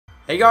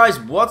Hey guys,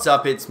 what's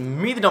up? It's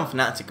me, the Dumb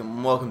Fanatic,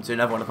 and welcome to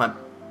another one of my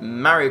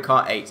Mario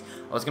Kart 8.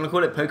 I was going to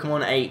call it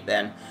Pokemon 8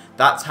 then.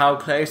 That's how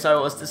close I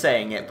was to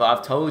saying it, but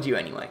I've told you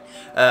anyway.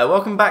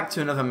 Welcome back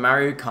to another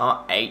Mario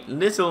Kart 8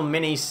 little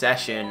mini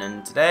session,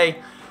 and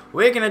today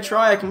we're going to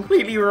try a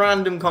completely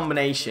random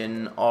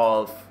combination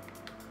of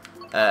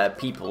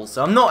people.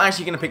 So I'm not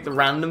actually going to pick the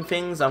random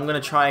things. I'm going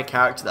to try a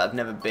character that I've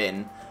never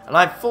been. And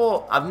I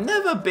thought, I've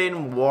never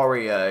been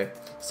Wario.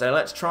 So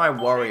let's try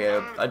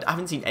Wario. I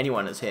haven't seen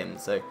anyone as him,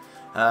 so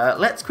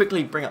let's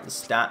quickly bring up the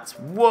stats.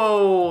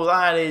 Whoa,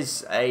 that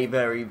is a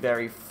very,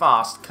 very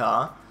fast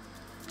car.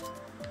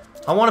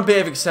 I want a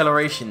bit of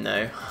acceleration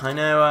though. I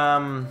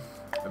know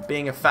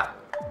being a fat...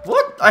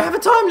 What? I have a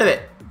time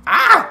limit!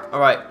 Ah!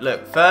 Alright,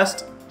 look,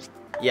 first,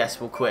 yes,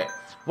 we'll quit.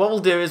 What we'll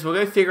do is we'll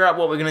go figure out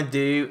what we're going to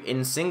do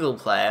in single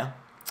player.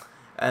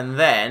 And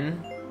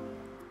then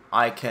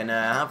I can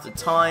have the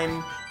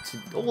time,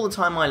 all the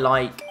time I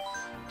like,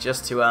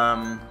 just to...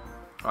 Alright,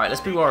 let's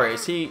be Wario.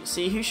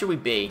 See, who should we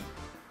be?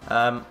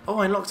 Oh,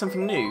 I unlocked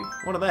something new.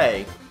 What are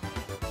they?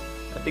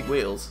 They're big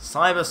wheels.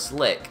 Cyber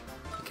Slick.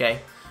 Okay.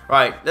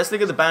 Right, let's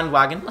look at the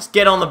bandwagon. Let's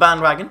get on the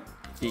bandwagon,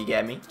 if you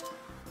get me.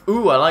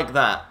 Ooh, I like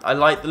that. I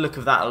like the look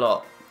of that a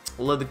lot.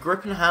 Although the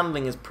grip and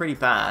handling is pretty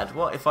bad.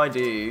 What if I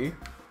do...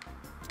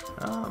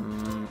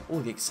 oh,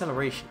 the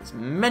acceleration is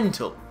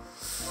mental.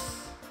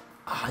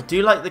 Oh, I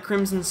do like the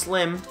Crimson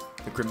Slim.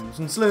 The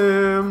Crimson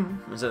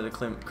Slim. Instead of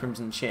the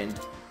Crimson Chin.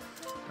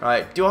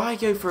 Right, do I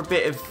go for a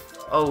bit of...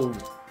 Oh...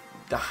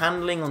 The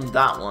handling on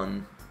that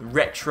one,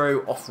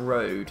 retro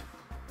off-road.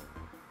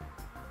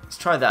 Let's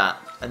try that,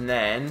 and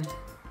then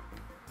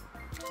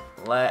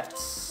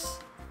let's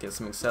get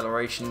some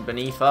acceleration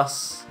beneath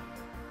us.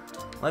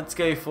 Let's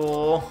go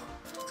for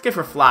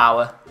a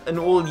flower, an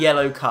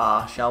all-yellow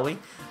car, shall we?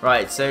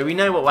 Right, so we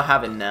know what we're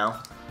having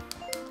now.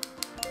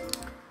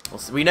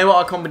 We know what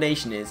our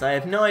combination is. I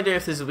have no idea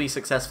if this will be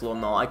successful or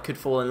not. I could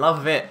fall in love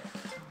with it.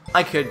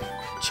 I could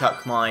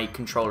chuck my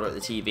controller at the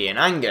TV in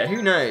anger.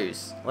 Who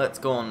knows? Let's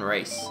go on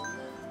race.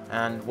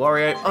 And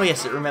Wario... Oh,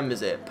 yes, it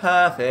remembers it.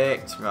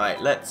 Perfect. Right,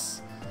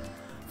 let's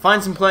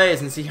find some players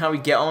and see how we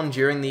get on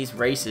during these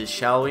races,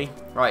 shall we?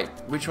 Right,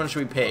 which one should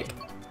we pick?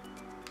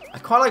 I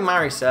quite like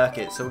Mario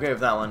Circuit, so we'll go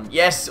with that one.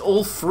 Yes,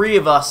 all three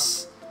of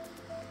us.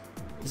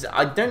 Is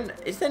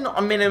there not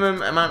a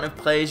minimum amount of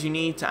players you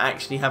need to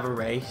actually have a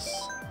race?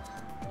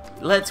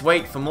 Let's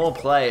wait for more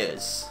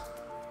players.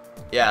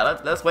 Yeah,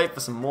 let's wait for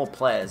some more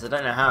players. I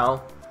don't know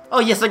how. Oh,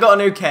 yes, I got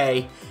an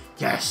okay.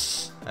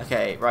 Yes.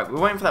 Okay, right.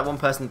 We're waiting for that one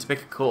person to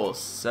pick a course.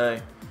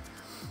 So,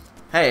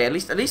 hey, at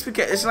least we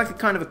get... It's like a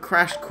kind of a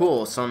crash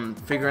course on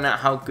figuring out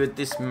how good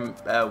this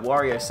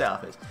Wario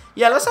setup is.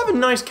 Yeah, let's have a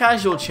nice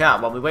casual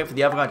chat while we wait for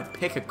the other guy to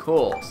pick a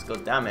course.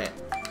 God damn it.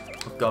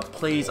 Oh, God,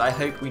 please, I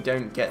hope we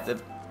don't get the...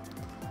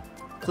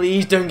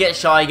 Please don't get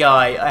Shy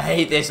Guy. I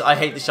hate this. I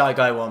hate the Shy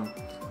Guy one.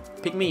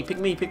 Pick me, pick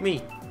me, pick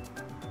me.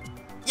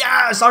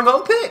 Yes, I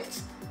got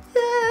picked!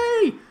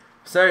 Yay!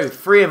 So,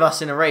 three of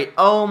us in a race.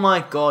 Oh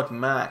my god,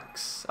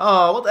 Max.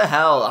 Oh, what the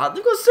hell?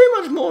 They've got so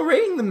much more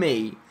rating than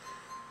me.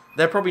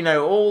 They'll probably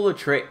know all the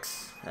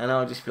tricks. And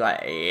I'll just be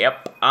like,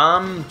 yep,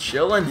 I'm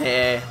chilling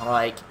here.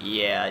 Like,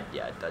 yeah,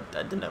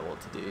 I don't know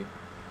what to do.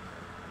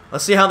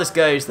 Let's see how this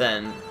goes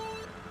then.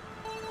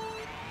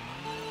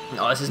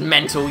 Oh, this is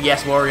mental.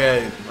 Yes,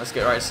 Wario. Let's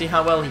go. Right, see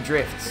how well he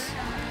drifts.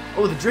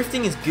 Oh, the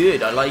drifting is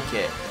good. I like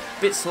it.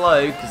 Bit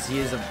slow, because he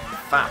is a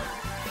fat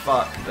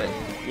fuck, but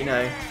you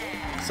know,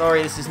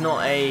 sorry, this is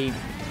not a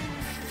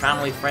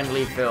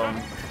family-friendly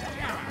film.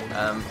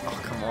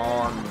 Oh, come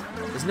on.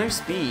 There's no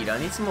speed. I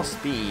need some more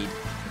speed.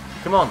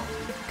 Come on.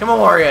 Come on,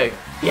 Wario.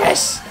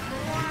 Yes!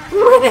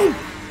 We're winning!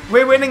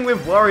 We're winning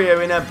with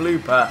Wario in a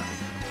blooper.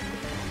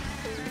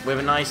 With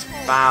a nice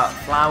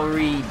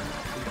flowery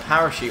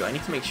parachute. I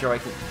need to make sure I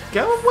can...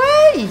 Go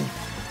away!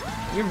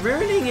 You're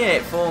ruining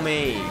it for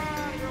me.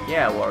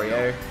 Yeah,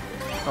 Wario.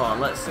 Come on,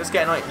 let's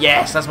get a nice...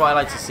 Yes, that's what I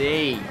like to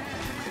see.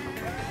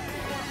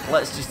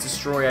 Let's just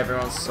destroy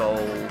everyone's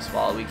souls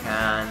while we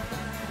can.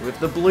 With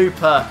the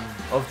blooper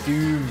of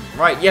doom.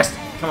 Right, yes.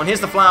 Come on,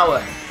 here's the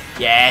flower.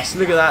 Yes,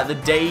 look at that. The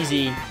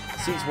daisy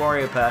suits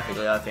Wario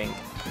perfectly, I think.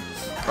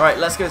 Right,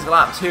 let's go to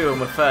lap 2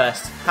 and we're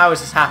first. How is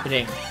this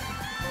happening?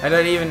 I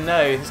don't even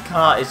know. This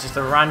car is just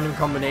a random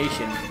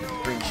combination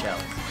of green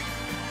shells.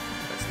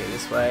 Let's go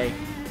this way.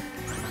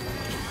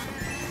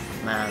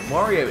 Man,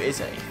 Wario is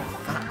a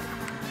fat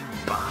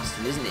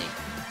bastard, isn't he?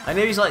 I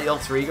know he's like the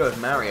alter ego of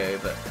Mario,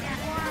 but...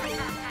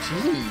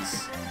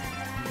 Jeez.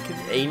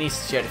 He needs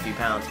to shed a few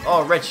pounds.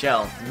 Oh, red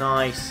shell.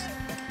 Nice.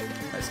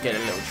 Let's get a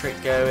little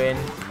trick going.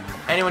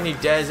 Anyone who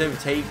dares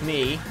overtake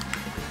me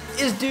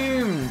is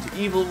doomed.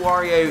 Evil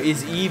Wario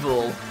is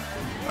evil.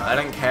 I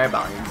don't care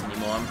about these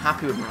anymore. I'm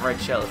happy with my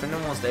red shell. If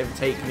anyone wants to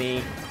overtake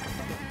me,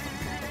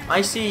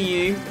 I see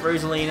you,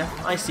 Rosalina.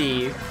 I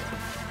see you.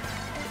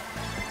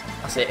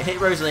 That's it. Hit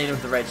Rosalina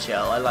with the red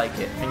shell. I like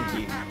it. Thank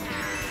you.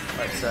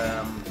 Let's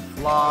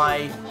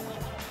fly.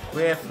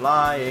 We're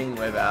flying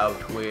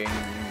without wings.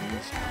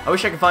 I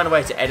wish I could find a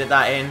way to edit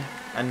that in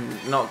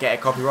and not get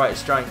a copyright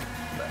strike.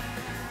 But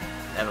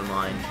Never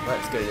mind.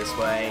 Let's go this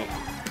way.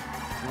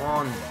 Come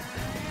on.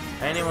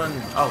 Anyone?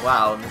 Oh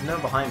wow, there's no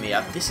one behind me.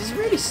 This is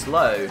really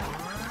slow.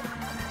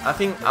 I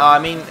think, I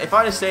mean, if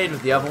I'd have stayed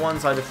with the other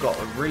ones, I'd have got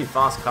a really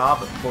fast car,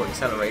 but poor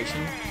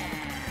acceleration.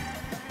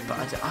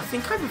 But I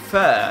think I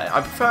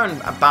prefer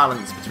a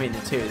balance between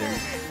the two than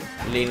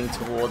leaning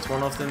towards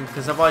one of them,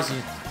 because otherwise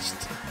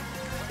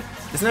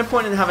there's no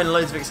point in having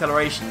loads of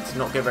acceleration to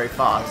not go very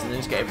fast and then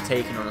just get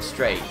overtaken on a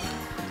straight.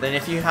 Then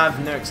if you have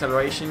no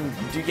acceleration,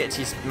 you do get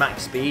to your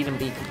max speed and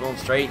beat people on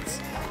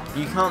straights.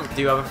 You can't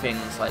do other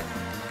things like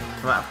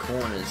come out of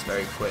corners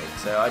very quick.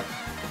 So I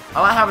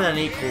like having an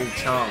equal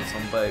chance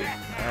on both.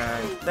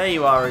 And there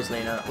you are,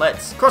 Rosalina.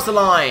 Let's cross the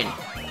line.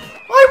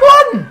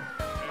 I won!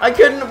 I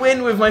couldn't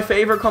win with my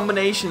favourite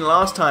combination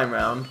last time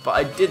round, but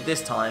I did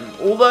this time.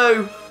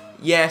 Although,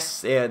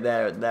 yes, yeah,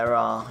 there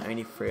are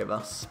only 3 of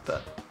us,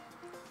 but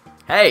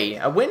hey,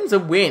 a win's a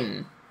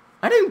win.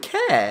 I don't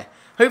care.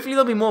 Hopefully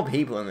there'll be more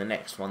people in the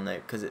next one though,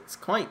 because it's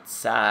quite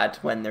sad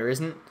when there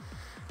isn't.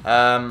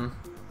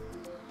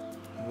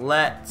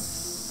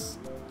 Let's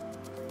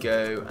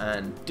go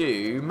and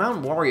do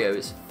Mount Wario.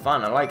 Is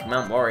fun. I like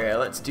Mount Wario.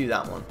 Let's do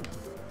that one.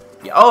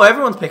 Yeah. Oh,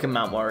 everyone's picking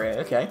Mount Wario.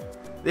 Okay.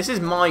 This is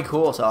my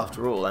course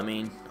after all. I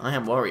mean, I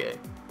am Wario.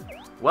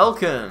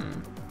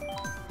 Welcome.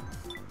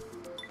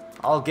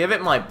 I'll give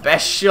it my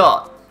best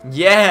shot.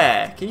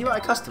 Yeah. Can you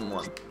write a custom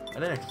one? I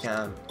don't know if you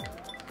can.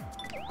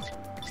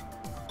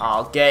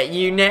 I'll get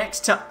you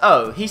next time.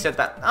 Oh, he said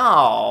that.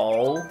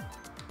 Oh.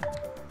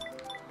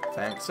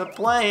 Thanks for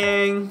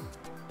playing.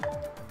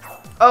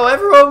 Oh,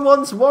 everyone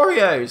wants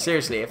Wario.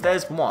 Seriously, if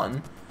there's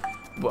one,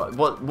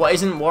 what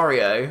isn't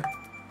Wario?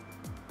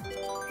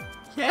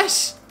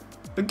 Yes,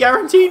 but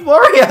guaranteed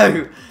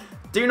Wario.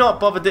 Do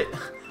not bother.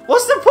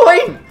 What's the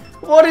point?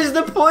 What is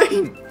the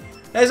point?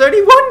 There's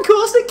only one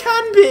course that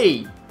can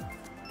be.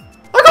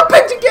 I got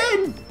picked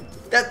again.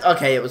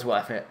 Okay, it was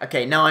worth it.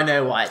 Okay, now I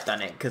know why it's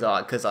done it, because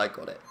I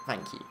got it.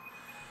 Thank you.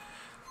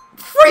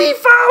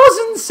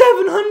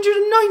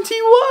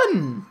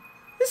 3,791!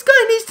 This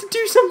guy needs to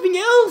do something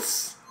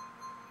else.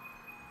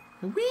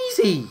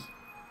 Wheezy.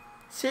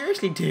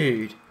 Seriously,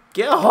 dude.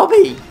 Get a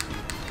hobby.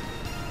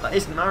 That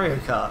isn't Mario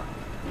Kart.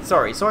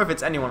 Sorry if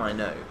it's anyone I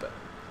know, but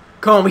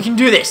come on, we can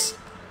do this.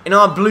 In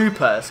our blooper,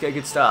 let's get a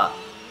good start.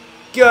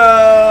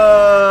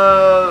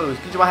 Go!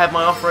 Good job I have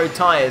my off-road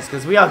tyres,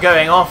 because we are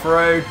going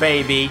off-road,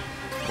 baby.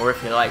 Or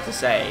if you like to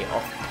say,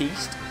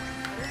 off-piste.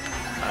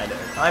 I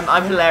don't.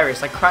 I'm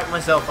hilarious. I cracked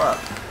myself up.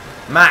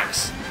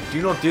 Max,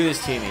 do not do this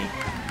to me.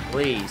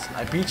 Please.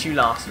 I beat you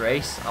last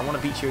race. I want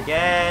to beat you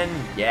again.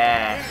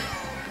 Yeah.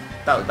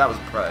 That was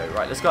pro.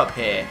 Right, let's go up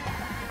here.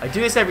 I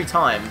do this every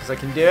time because I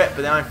can do it,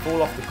 but then I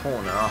fall off the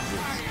corner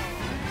afterwards.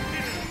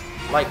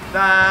 Like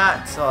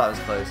that. Oh, that was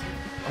close.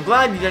 I'm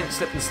glad you don't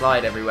slip and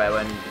slide everywhere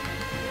when...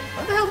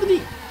 What the hell did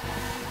he...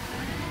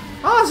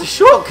 Oh, it's a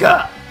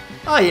shortcut.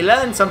 Oh, you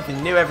learn something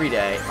new every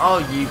day. Oh,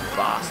 you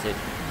bastard.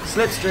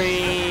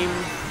 Slipstream.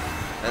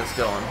 Let's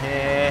go on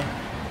here.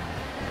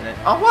 And then,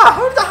 oh, wow.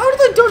 How did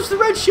I dodge the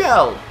red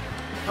shell?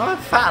 I'm a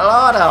fat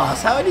lard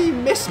ass. How did you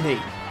miss me?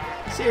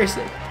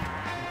 Seriously.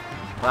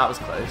 Well, that was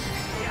close.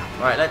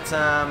 Right, let's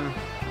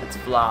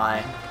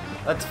fly.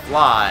 Let's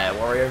fly,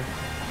 Wario.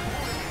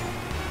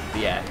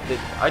 But yeah,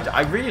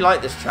 I really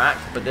like this track,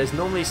 but there's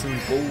normally some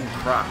bull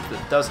crap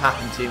that does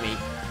happen to me.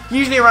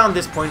 Usually around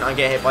this point, I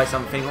get hit by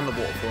something on the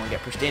waterfall and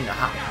get pushed in.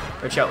 Aha!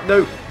 Red shell.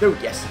 No, no,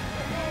 yes.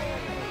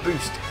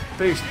 Boost,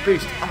 boost,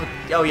 boost.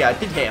 Oh yeah, I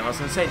did hit him. I was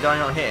going to say, did I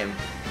not hit him?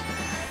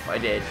 But I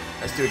did.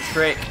 Let's do a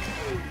trick.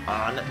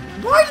 Oh, no.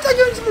 Why did I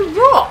go into the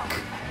rock?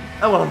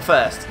 Oh, well, I'm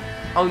first.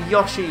 Oh,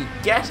 Yoshi,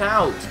 get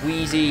out,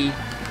 Wheezy.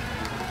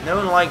 No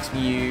one likes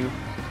you.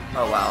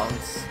 Oh, wow.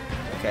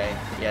 Okay.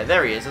 Yeah,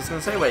 there he is. I was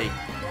going to say, wait.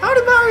 How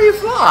did Mario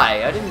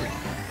fly? I didn't...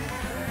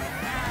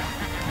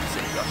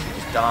 Yoshi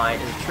just died.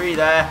 There's a tree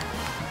there.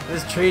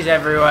 There's trees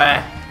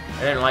everywhere.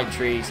 I don't like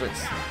trees.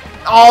 Let's...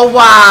 Oh,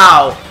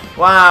 wow.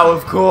 Wow,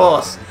 of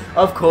course.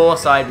 Of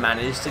course I'd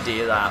managed to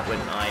do that,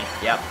 wouldn't I?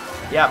 Yep.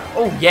 Yep.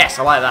 Oh, yes,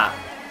 I like that.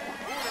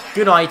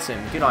 Good item.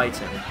 Good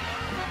item.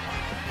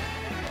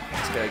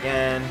 Let's go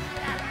again.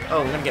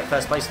 Oh, I'm going to get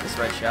first place with this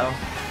red shell.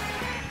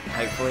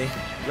 Hopefully.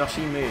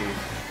 Yoshi, move.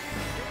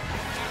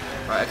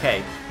 Right,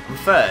 okay. I'm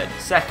third,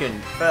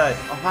 second, third.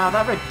 Oh, wow,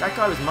 that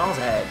guy was miles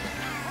ahead.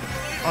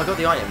 Oh, I got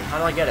the item. How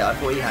did I get it? I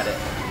thought he had it.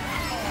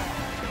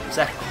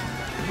 Second.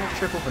 Oh, not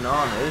triple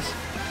bananas.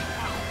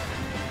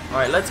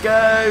 Alright, let's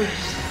go.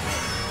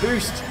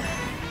 Boost.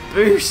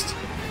 Boost.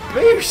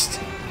 Boost.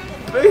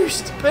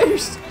 Boost.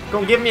 Boost. Go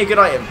on, give me a good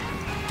item.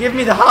 Give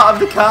me the heart of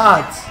the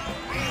cards.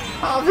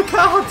 Heart of the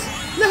cards.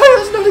 No,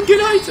 that's not a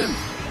good item.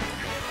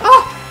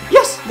 Ah,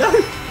 yes, no.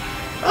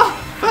 Ah,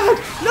 bad.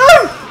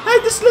 No, I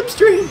had the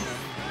slipstream.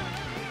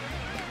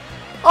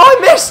 Oh, I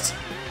missed.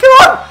 Come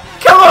on.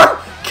 Come on.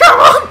 Come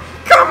on.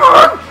 Come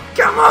on.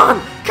 Come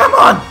on. Come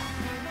on.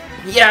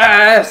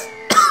 Yes.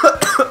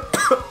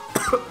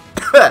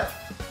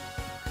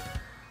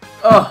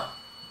 Oh,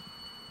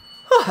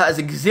 that is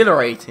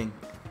exhilarating.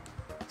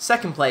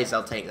 Second place,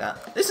 I'll take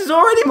that. This is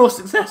already more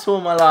successful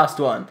than my last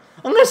one.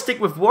 I'm going to stick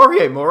with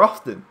Wario more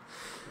often.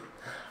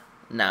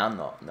 Nah, I'm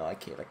not. No, I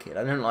kid.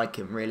 I don't like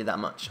him really that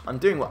much. I'm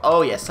doing what?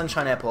 Oh, yeah,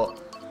 Sunshine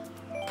Airport.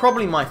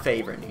 Probably my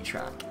favourite new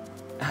track.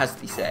 It has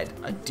to be said.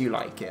 I do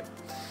like it.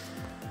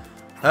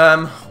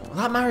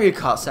 That Mario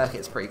Kart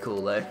circuit's pretty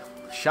cool, though.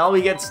 Shall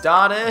we get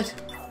started?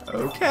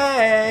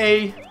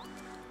 Okay.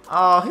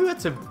 Oh, who had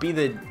to be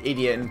the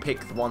idiot and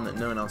pick the one that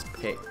no one else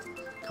picked?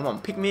 Come on,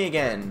 pick me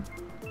again.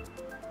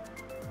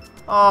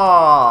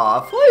 Oh, I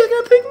thought he was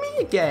going to pick me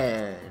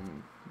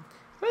again.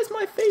 Where's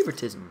my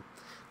favoritism?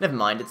 Never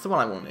mind, it's the one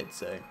I wanted,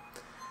 so.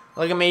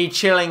 Look at me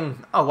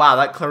chilling. Oh, wow,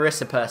 that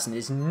Clarissa person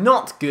is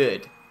not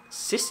good.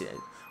 Sicily?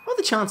 What are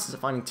the chances of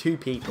finding 2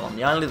 people on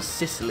the island of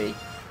Sicily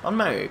on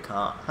Mario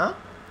Kart, huh?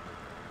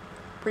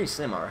 Pretty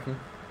slim, I reckon.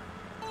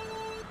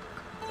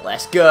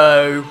 Let's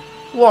go.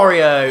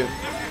 Wario.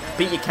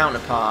 Beat your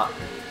counterpart.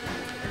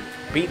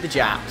 Beat the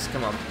Japs.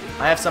 Come on.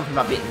 I have something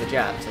about beating the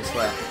Japs, I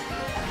swear.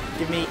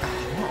 Give me...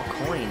 Oh, not a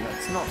coin.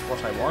 That's not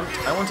what I want.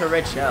 I want a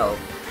red shell.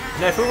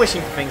 You know, if we're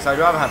wishing for things, I'd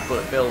rather have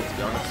Bullet Bill, to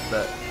be honest,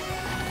 but...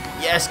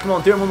 Yes, come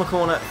on, do him on the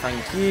corner.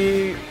 Thank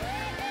you.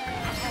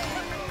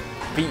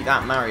 Beat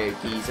that Mario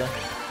geezer.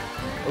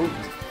 Oh,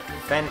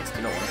 fence.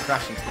 Do not want to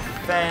crash into the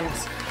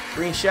fence.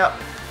 Green shell.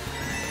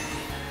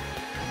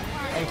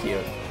 Thank you.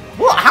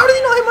 What? How did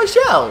he not hit my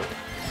shell?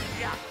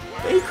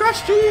 He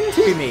crashed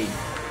into me.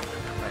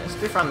 Right, let's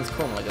go around this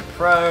corner like a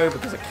pro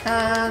because I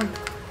can.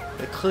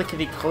 The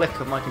clickety-click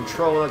of my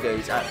controller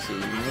goes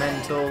absolutely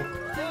mental.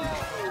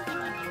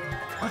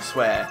 I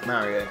swear,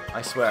 Mario.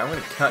 I swear, I'm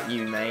going to cut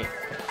you, mate.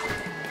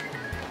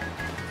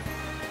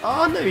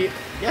 Oh, no.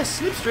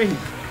 Yes, slipstream.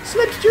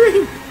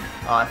 Slipstream.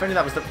 Oh, if only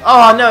that was the...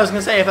 Oh, no, I was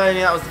going to say if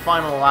only that was the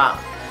final lap.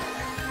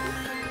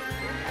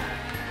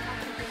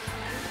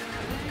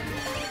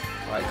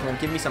 Alright, come on,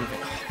 give me something.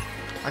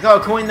 I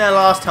got a coin there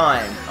last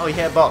time. Oh, he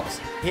hit a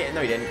box.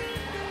 No, he didn't.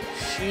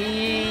 Shiitake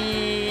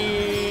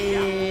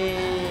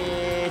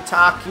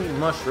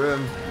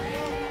mushroom.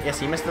 Yes,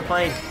 he missed the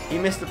plane. He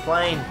missed the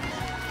plane.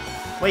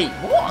 Wait,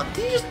 what?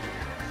 Did you just...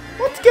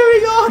 What's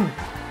going on?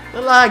 The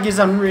lag is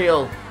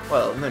unreal.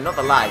 Well, no, not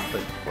the lag,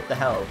 but what the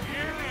hell?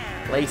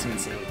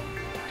 Latency.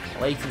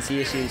 Latency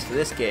issues for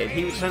this kid.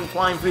 He was just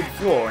flying through the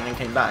floor and then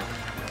came back.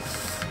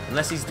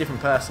 Unless he's a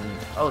different person.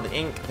 Oh, the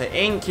ink. The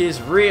ink is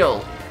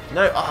real.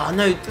 No, oh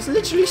no, it's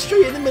literally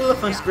straight in the middle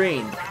of my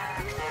screen.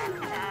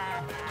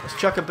 Let's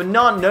chuck a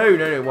banana. No,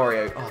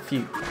 Wario. Oh,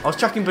 phew. I was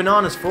chucking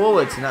bananas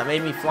forwards and that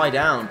made me fly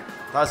down.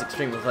 That was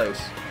extremely close.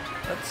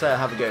 Let's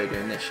have a go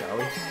doing this, shall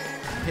we?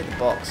 Hit the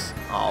box.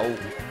 Oh.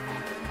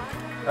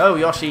 Oh,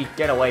 Yoshi,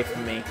 get away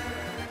from me.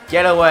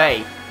 Get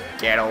away.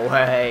 Get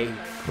away.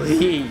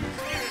 Please.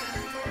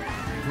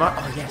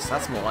 Oh, yes,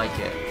 that's more like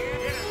it.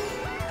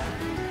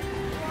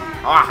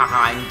 Ah, ha,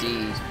 ha,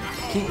 indeed.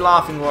 Keep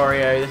laughing,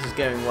 Wario. This is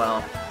going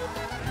well.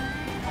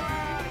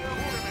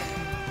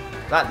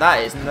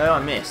 That isn't, though. I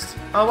missed.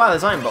 Oh, wow,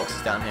 there's iron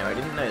boxes down here. I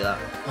didn't know that.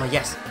 Oh,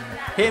 yes.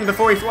 Hit him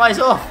before he flies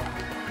off.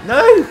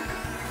 No.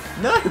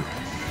 No.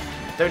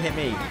 Don't hit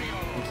me.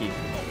 Thank you.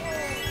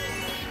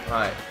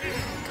 Alright.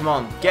 Come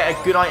on. Get a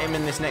good item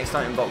in this next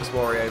item box,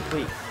 Wario.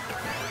 Please.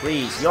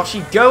 Please.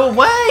 Yoshi, go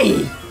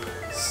away.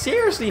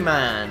 Seriously,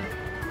 man.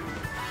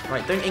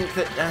 Right, don't ink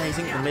that. He's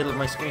inked the middle of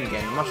my screen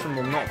again. The mushroom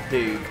will not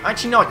do.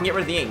 Actually, no, I can get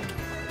rid of the ink.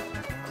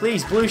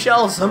 Please, blue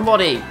shells,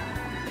 somebody.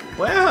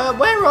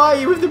 Where are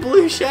you with the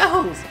blue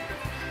shells?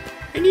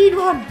 I need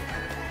one.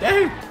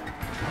 No.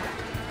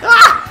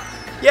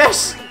 Ah!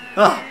 Yes.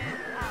 Oh,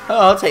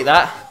 I'll take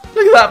that.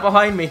 Look at that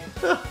behind me.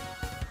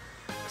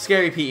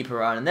 Scary Petey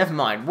Piranha. Never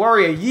mind.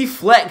 Wario, you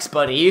flex,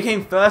 buddy. You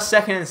came first,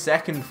 second, and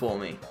second for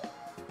me.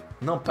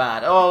 Not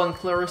bad. Oh, and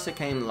Clarissa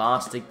came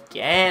last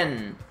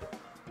again.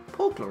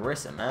 Poor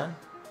Clarissa, man.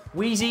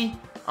 Wheezy,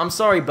 I'm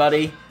sorry,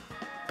 buddy,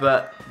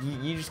 but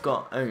you just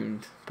got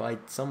owned by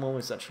someone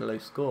with such a low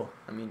score.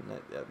 I mean,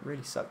 that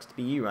really sucks to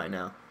be you right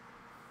now.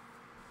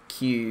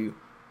 Cue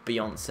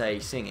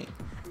Beyonce singing.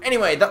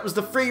 Anyway, that was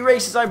the 3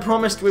 races I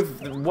promised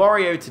with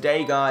Wario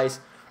today, guys.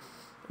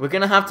 We're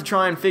going to have to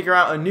try and figure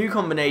out a new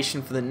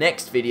combination for the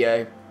next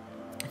video.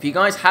 If you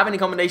guys have any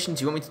combinations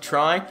you want me to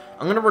try,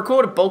 I'm going to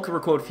record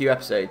a few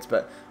episodes,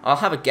 but I'll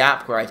have a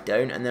gap where I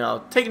don't, and then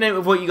I'll take note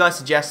of what you guys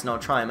suggest and I'll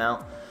try them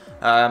out.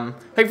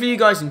 Hopefully you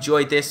guys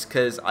enjoyed this,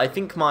 because I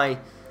think my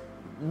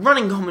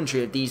running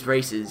commentary of these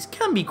races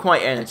can be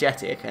quite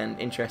energetic and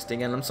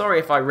interesting, and I'm sorry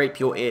if I rape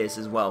your ears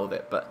as well with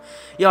it, but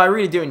yeah, I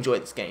really do enjoy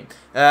this game.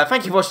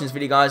 Thank you for watching this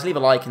video, guys. Leave a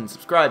like and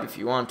subscribe if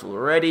you aren't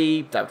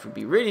already. That would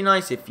be really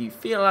nice if you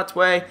feel that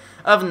way.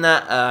 Other than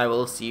that, I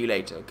will see you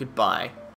later. Goodbye.